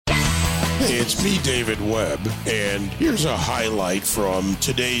It's me, David Webb, and here's a highlight from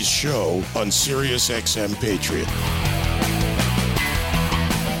today's show on Sirius XM Patriot.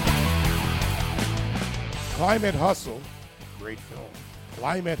 Climate Hustle, great film.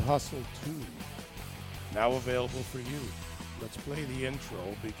 Climate Hustle 2, now available for you. Let's play the intro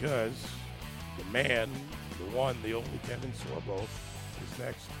because the man, the one, the only Kevin Sorbo is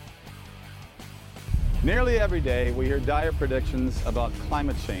next. Nearly every day, we hear dire predictions about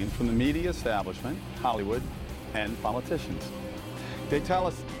climate change from the media establishment, Hollywood, and politicians. They tell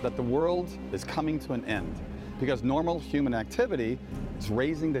us that the world is coming to an end because normal human activity is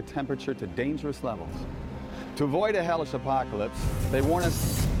raising the temperature to dangerous levels. To avoid a hellish apocalypse, they warn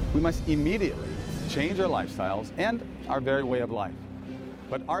us we must immediately change our lifestyles and our very way of life.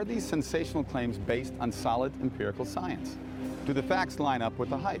 But are these sensational claims based on solid empirical science? Do the facts line up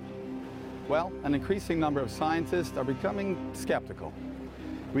with the hype? Well, an increasing number of scientists are becoming skeptical.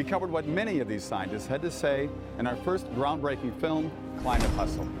 We covered what many of these scientists had to say in our first groundbreaking film, Climate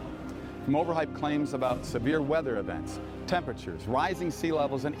Hustle. From overhyped claims about severe weather events, temperatures, rising sea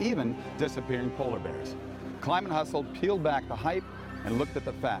levels, and even disappearing polar bears, Climate Hustle peeled back the hype and looked at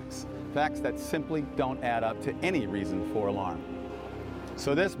the facts, facts that simply don't add up to any reason for alarm.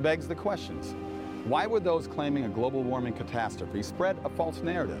 So this begs the questions. Why would those claiming a global warming catastrophe spread a false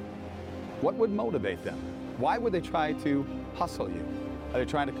narrative? What would motivate them? Why would they try to hustle you? Are they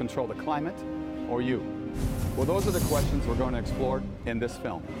trying to control the climate or you? Well, those are the questions we're going to explore in this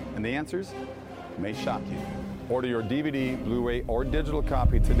film. And the answers may shock you. Order your DVD, Blu-ray, or digital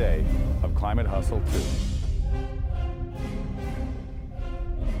copy today of Climate Hustle 2.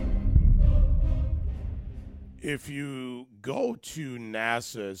 If you go to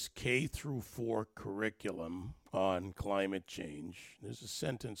NASA's K through 4 curriculum on climate change, there's a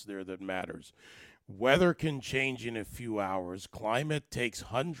sentence there that matters. Weather can change in a few hours. Climate takes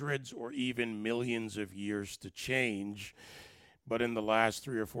hundreds or even millions of years to change. But in the last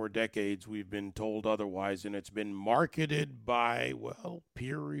 3 or 4 decades, we've been told otherwise, and it's been marketed by, well,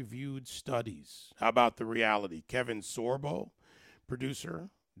 peer-reviewed studies. How about the reality? Kevin Sorbo, producer,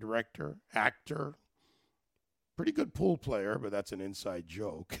 director, actor, pretty good pool player, but that's an inside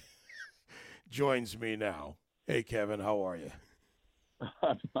joke, joins me now. Hey, Kevin, how are you?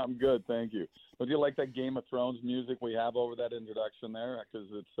 I'm good, thank you. But do you like that Game of Thrones music we have over that introduction there? Because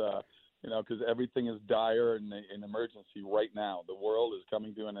it's, because everything is dire and an emergency right now. The world is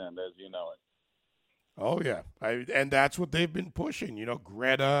coming to an end, as you know it. Oh, yeah. And that's what they've been pushing,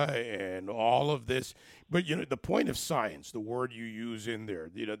 Greta and all of this. But, the point of science, the word you use in there,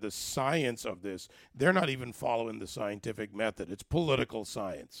 the science of this, they're not even following the scientific method. It's political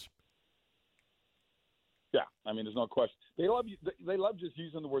science. Yeah, there's no question. They love just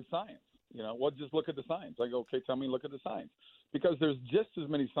using the word science. Just look at the science. I go, okay, tell me, look at the science. Because there's just as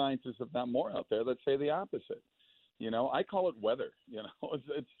many scientists, if not more, out there that say the opposite. I call it weather.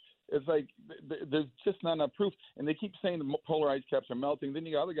 It's like there's just not enough proof. And they keep saying the polar ice caps are melting. Then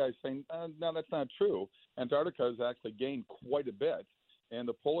you got other guys saying, no, that's not true. Antarctica has actually gained quite a bit. And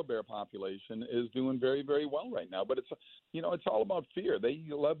the polar bear population is doing very, very well right now. But it's all about fear. They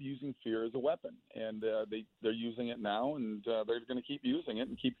love using fear as a weapon. And they're using it now, and they're going to keep using it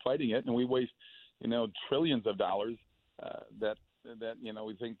and keep fighting it. And we waste, trillions of dollars that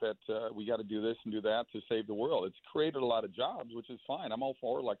we think that we got to do this and do that to save the world. It's created a lot of jobs, which is fine. I'm all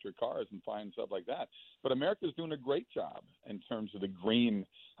for electric cars and fine stuff like that. But America's doing a great job in terms of the greening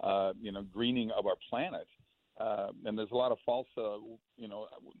of our planet. And there's a lot of false,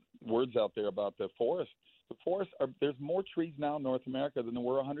 words out there about the forest. The forests there's more trees now in North America than there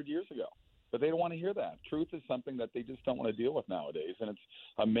were 100 years ago. But they don't want to hear that. Truth is something that they just don't want to deal with nowadays, and it's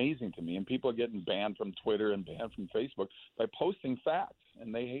amazing to me. And people are getting banned from Twitter and banned from Facebook by posting facts,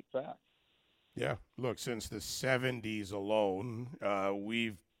 and they hate facts. Yeah, look, since the 70s alone,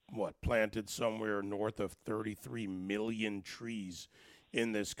 we've, planted somewhere north of 33 million trees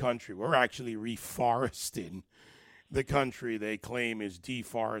in this country. We're actually reforesting the country they claim is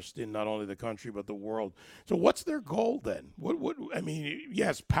deforesting not only the country but the world. So what's their goal then?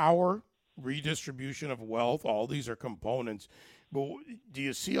 Yes, power, redistribution of wealth, all these are components, but do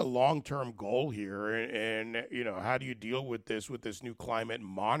you see a long-term goal here? And how do you deal with this new climate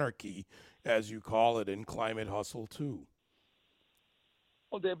monarchy, as you call it, in Climate Hustle 2?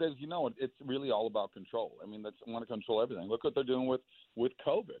 Well, David, as you know, it's really all about control. They want to control everything. Look what they're doing with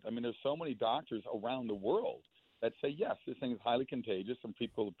COVID. There's so many doctors around the world that say, yes, this thing is highly contagious and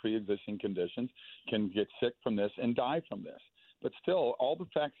people with pre-existing conditions can get sick from this and die from this. But still, all the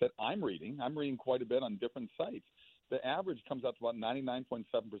facts that I'm reading quite a bit on different sites, the average comes out to about 99.7%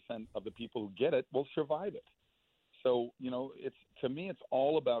 of the people who get it will survive it. So, it's, to me, it's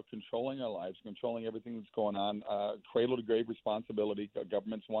all about controlling our lives, controlling everything that's going on, cradle to grave responsibility.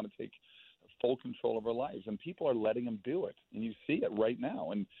 Governments want to take full control of our lives, and people are letting them do it. And you see it right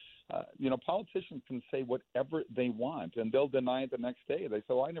now. And, politicians can say whatever they want, and they'll deny it the next day. They say,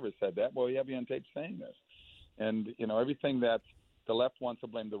 "Oh, I never said that." Well, you have you on tape saying this. And, everything that the left wants to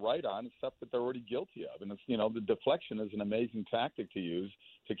blame the right on is stuff that they're already guilty of. And it's, the deflection is an amazing tactic to use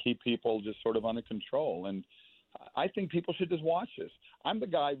to keep people just sort of under control. And I think people should just watch this. I'm the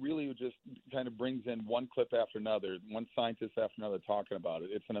guy really who just kind of brings in one clip after another, one scientist after another talking about it.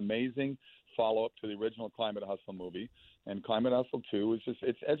 It's an amazing follow-up to the original Climate Hustle movie. And Climate Hustle 2 is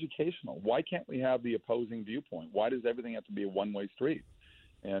it's educational. Why can't we have the opposing viewpoint? Why does everything have to be a one-way street?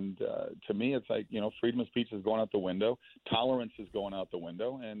 And to me, it's like, freedom of speech is going out the window. Tolerance is going out the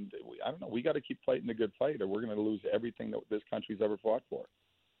window. And I don't know. We got to keep fighting the good fight, or we're going to lose everything that this country's ever fought for.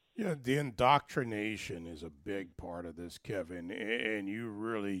 Yeah, the indoctrination is a big part of this, Kevin. And you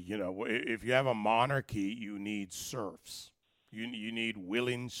really, if you have a monarchy, you need serfs. You need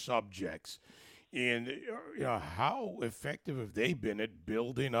willing subjects. And, how effective have they been at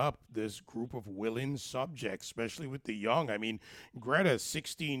building up this group of willing subjects, especially with the young? I mean, Greta's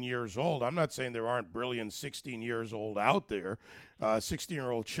 16 years old. I'm not saying there aren't brilliant 16 years old out there.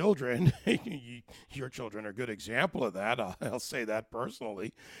 16-year-old children, your children are a good example of that. I'll say that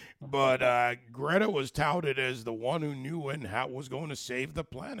personally. But Greta was touted as the one who knew and how was going to save the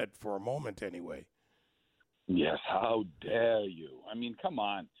planet for a moment anyway. Yes, how dare you? I mean, come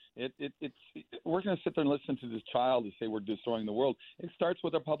on. We're going to sit there and listen to this child and say we're destroying the world. It starts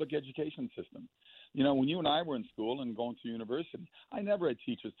with our public education system. When you and I were in school and going to university, I never had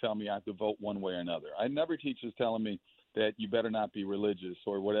teachers tell me I have to vote one way or another. I never had teachers telling me that you better not be religious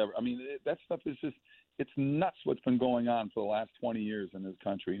or whatever. I mean, that stuff is just, it's nuts what's been going on for the last 20 years in this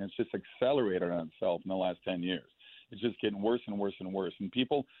country, and it's just accelerated on itself in the last 10 years. It's just getting worse and worse and worse. And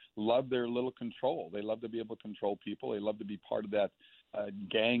people love their little control. They love to be able to control people. They love to be part of that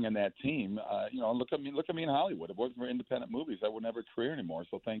gang and that team. Look at me in Hollywood. If it wasn't for independent movies, I wouldn't have a career anymore.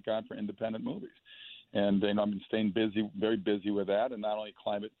 So thank God for independent movies. And I've been staying busy, very busy with that. And not only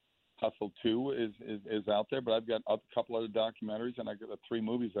Climate Hustle 2 is out there, but I've got a couple other documentaries, and I've got 3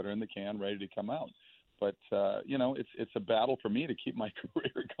 movies that are in the can ready to come out. But, it's a battle for me to keep my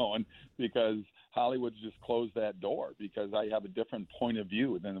career going, because Hollywood's just closed that door because I have a different point of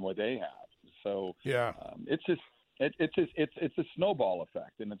view than what they have. So yeah, it's a snowball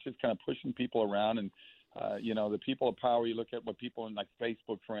effect, and it's just kind of pushing people around. And, the people of power, you look at what people in like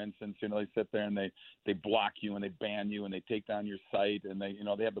Facebook, for instance, they sit there and they block you and they ban you and they take down your site, and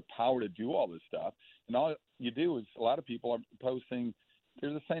they have the power to do all this stuff. And all you do is a lot of people are posting.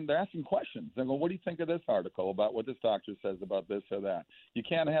 They're asking questions. They're going, what do you think of this article about what this doctor says about this or that? You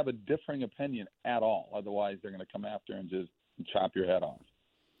can't have a differing opinion at all. Otherwise, they're going to come after and just chop your head off.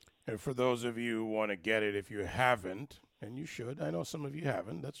 And for those of you who want to get it, if you haven't, and you should, I know some of you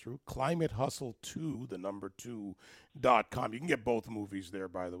haven't, that's true, ClimateHustle2, the number 2.com. You can get both movies there,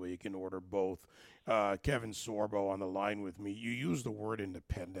 by the way. You can order both. Kevin Sorbo on the line with me. You use the word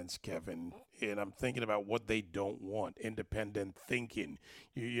independence, Kevin, and I'm thinking about what they don't want, independent thinking.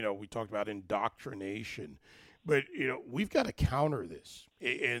 We talked about indoctrination. But, we've got to counter this.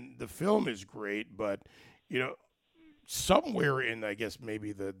 And the film is great, but, somewhere in, I guess,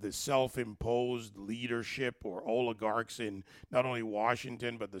 maybe the self-imposed leadership or oligarchs in not only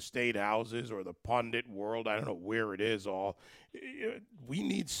Washington, but the state houses or the pundit world, I don't know where it is all, we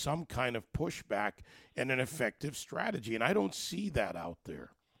need some kind of pushback and an effective strategy. And I don't see that out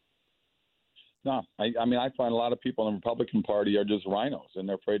there. No, I find a lot of people in the Republican Party are just rhinos, and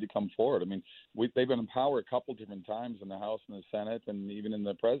they're afraid to come forward. I mean, they've been in power a couple different times in the House and the Senate, and even in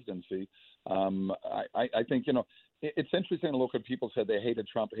the presidency. I think, it's interesting to look at people said they hated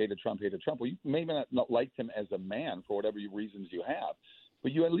Trump. Well, you may not like him as a man for whatever reasons you have,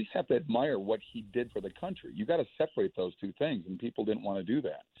 but you at least have to admire what he did for the country. You got to separate those two things, and people didn't want to do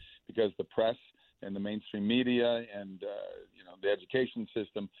that because the press and the mainstream media and the education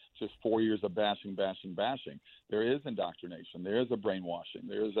system, just 4 years of bashing. There is indoctrination. There is a brainwashing.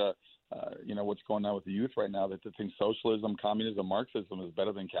 There is what's going on with the youth right now that they think socialism, communism, Marxism is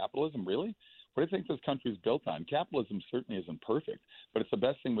better than capitalism. Really? What do you think this country is built on? Capitalism certainly isn't perfect, but it's the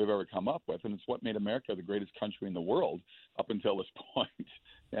best thing we've ever come up with, and it's what made America the greatest country in the world up until this point.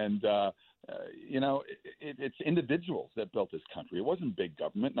 And it's individuals that built this country. It wasn't big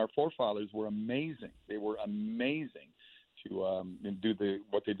government, and our forefathers were amazing. They were amazing to do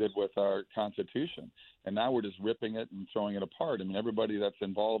what they did with our Constitution. And now we're just ripping it and throwing it apart. I mean, everybody that's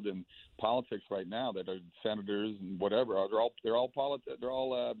involved in politics right now that are senators and whatever, they're all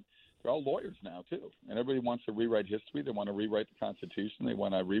they're all lawyers now too, and everybody wants to rewrite history. They want to rewrite the Constitution. They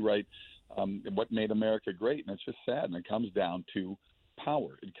want to rewrite what made America great, and it's just sad. And it comes down to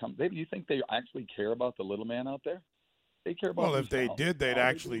power. Do you think they actually care about the little man out there? They care about. Well, if they did, they'd All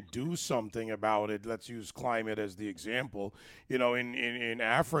actually do something about it. Let's use climate as the example. You know, in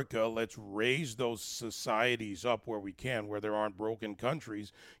Africa, let's raise those societies up where we can, where there aren't broken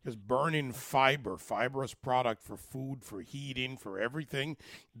countries, because burning fibrous product for food, for heating, for everything,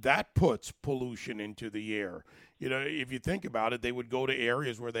 that puts pollution into the air. You know, if you think about it, they would go to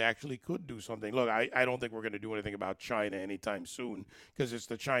areas where they actually could do something. Look, I don't think we're going to do anything about China anytime soon because it's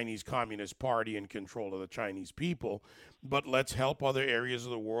the Chinese Communist Party in control of the Chinese people. But let's help other areas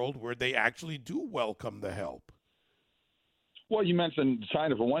of the world where they actually do welcome the help. Well, you mentioned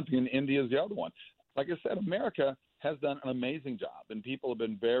China for one thing, and India is the other one. Like I said, America has done an amazing job, and people have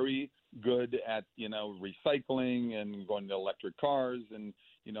been very good at, recycling and going to electric cars and,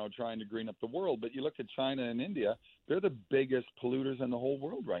 trying to green up the world. But you look at China and India, they're the biggest polluters in the whole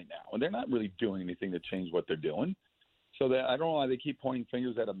world right now, and they're not really doing anything to change what they're doing. So that I don't know why they keep pointing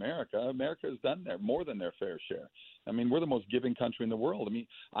fingers at America. America has done more than their fair share. I mean, we're the most giving country in the world. I mean,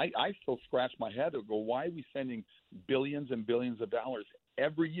 I still scratch my head and go, why are we sending billions and billions of dollars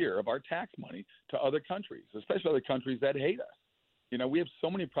every year of our tax money to other countries, especially other countries that hate us? We have so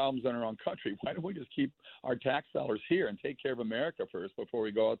many problems in our own country. Why don't we just keep our tax dollars here and take care of America first before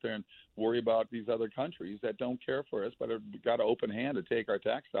we go out there and worry about these other countries that don't care for us but have got an open hand to take our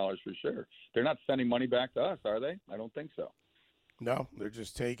tax dollars for sure? They're not sending money back to us, are they? I don't think so. No, they're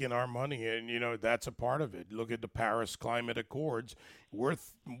just taking our money, and, that's a part of it. Look at the Paris Climate Accords.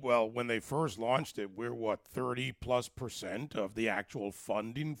 When they first launched it, we're, 30+% of the actual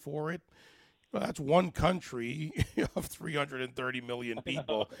funding for it? Well, that's one country of 330 million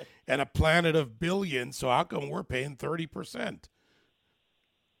people and a planet of billions, so how come we're paying 30%?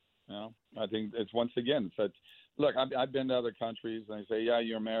 I think it's, once again, look, I've been to other countries, and they say, yeah,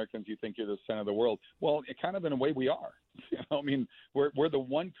 you're Americans, you think you're the center of the world. Well, kind of in a way we are. I mean, we're the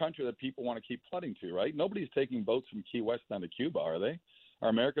one country that people want to keep flooding to, right? Nobody's taking boats from Key West down to Cuba, are they? Are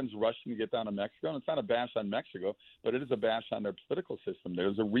Americans rushing to get down to Mexico? And it's not a bash on Mexico, but it is a bash on their political system.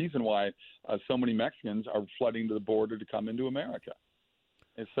 There's a reason why so many Mexicans are flooding to the border to come into America.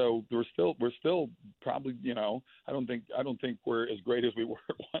 And so we're still probably, I don't think we're as great as we were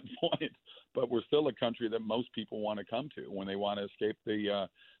at one point, but we're still a country that most people want to come to when they want to escape the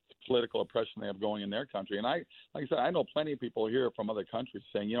political oppression they have going in their country. And like I said, I know plenty of people here from other countries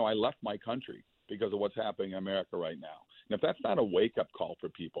saying, I left my country because of what's happening in America right now. And if that's not a wake-up call for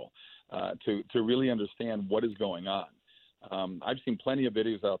people to really understand what is going on, I've seen plenty of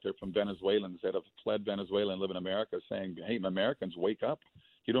videos out there from Venezuelans that have fled Venezuela and live in America saying, hey, Americans, wake up.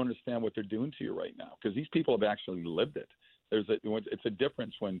 You don't understand what they're doing to you right now, because these people have actually lived it. It's a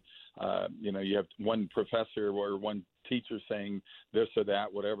difference when, you have one professor or one teacher saying this or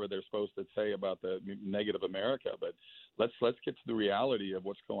that, whatever they're supposed to say about the negative America. But let's get to the reality of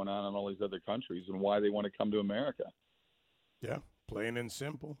what's going on in all these other countries and why they want to come to America. Yeah, plain and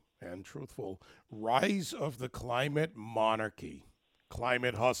simple and truthful. Rise of the climate monarchy.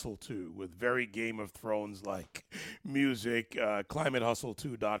 Climate Hustle 2 with very Game of Thrones like music.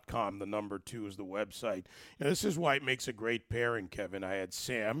 ClimateHustle2.com. The number 2 is the website. And this is why it makes a great pairing, Kevin. I had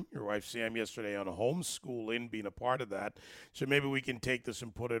Sam, your wife Sam, yesterday on a homeschooling, being a part of that. So maybe we can take this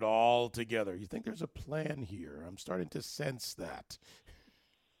and put it all together. You think there's a plan here? I'm starting to sense that.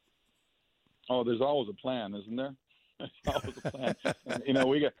 Oh, there's always a plan, isn't there? There's always a plan. And,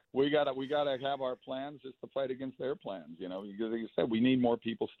 we got to have our plans just to fight against their plans. Because like you said, we need more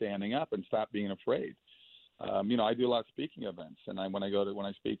people standing up and stop being afraid. I do a lot of speaking events, and when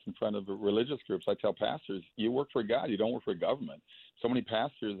I speak in front of religious groups, I tell pastors, you work for God, you don't work for government. So many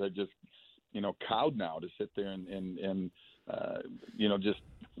pastors are just, cowed now to sit there and just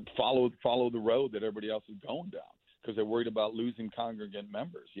follow the road that everybody else is going down because they're worried about losing congregant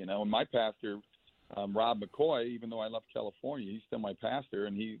members. And my pastor, Rob McCoy, even though I left California, he's still my pastor,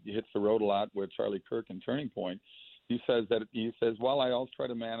 and he hits the road a lot with Charlie Kirk and Turning Point. He says, well, I always try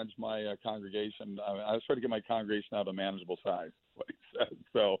to manage my congregation. I always try to get my congregation out of a manageable size, what he says.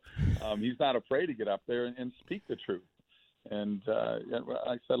 So he's not afraid to get up there and speak the truth. And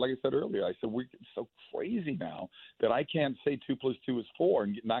like I said earlier, we're so crazy now that I can't say 2 + 2 is 4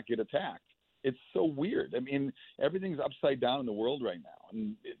 and not get attacked. It's so weird. I mean, everything's upside down in the world right now.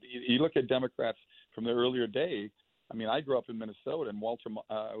 And you look at Democrats from the earlier day. I mean, I grew up in Minnesota, and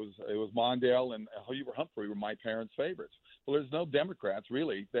it was Mondale and Hoover Humphrey were my parents' favorites. Well, there's no Democrats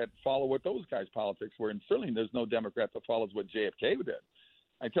really that follow what those guys' politics were, and certainly there's no Democrat that follows what JFK did.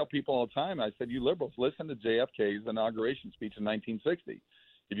 I tell people all the time, I said, you liberals, listen to JFK's inauguration speech in 1960.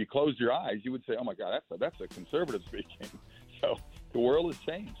 if you closed your eyes, you would say, "Oh my God, that's a conservative speaking." So the world has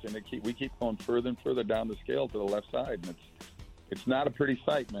changed, and we keep going further and further down the scale to the left side, and it's not a pretty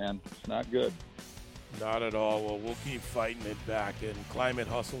sight, man. It's not good. Not at all. Well, we'll keep fighting it back, and Climate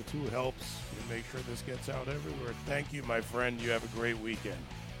Hustle 2 helps to make sure this gets out everywhere. Thank you, my friend. You have a great weekend.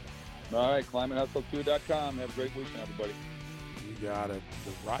 All right, ClimateHustle2.com. Have a great weekend, everybody. You got it.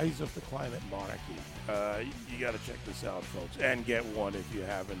 The rise of the climate monarchy. You got to check this out, folks, and get one if you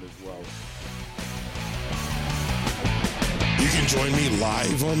haven't as well. You can join me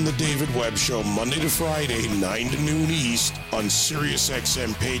live on The David Webb Show Monday to Friday, 9 to noon East on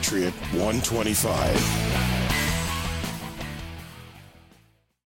SiriusXM Patriot 125.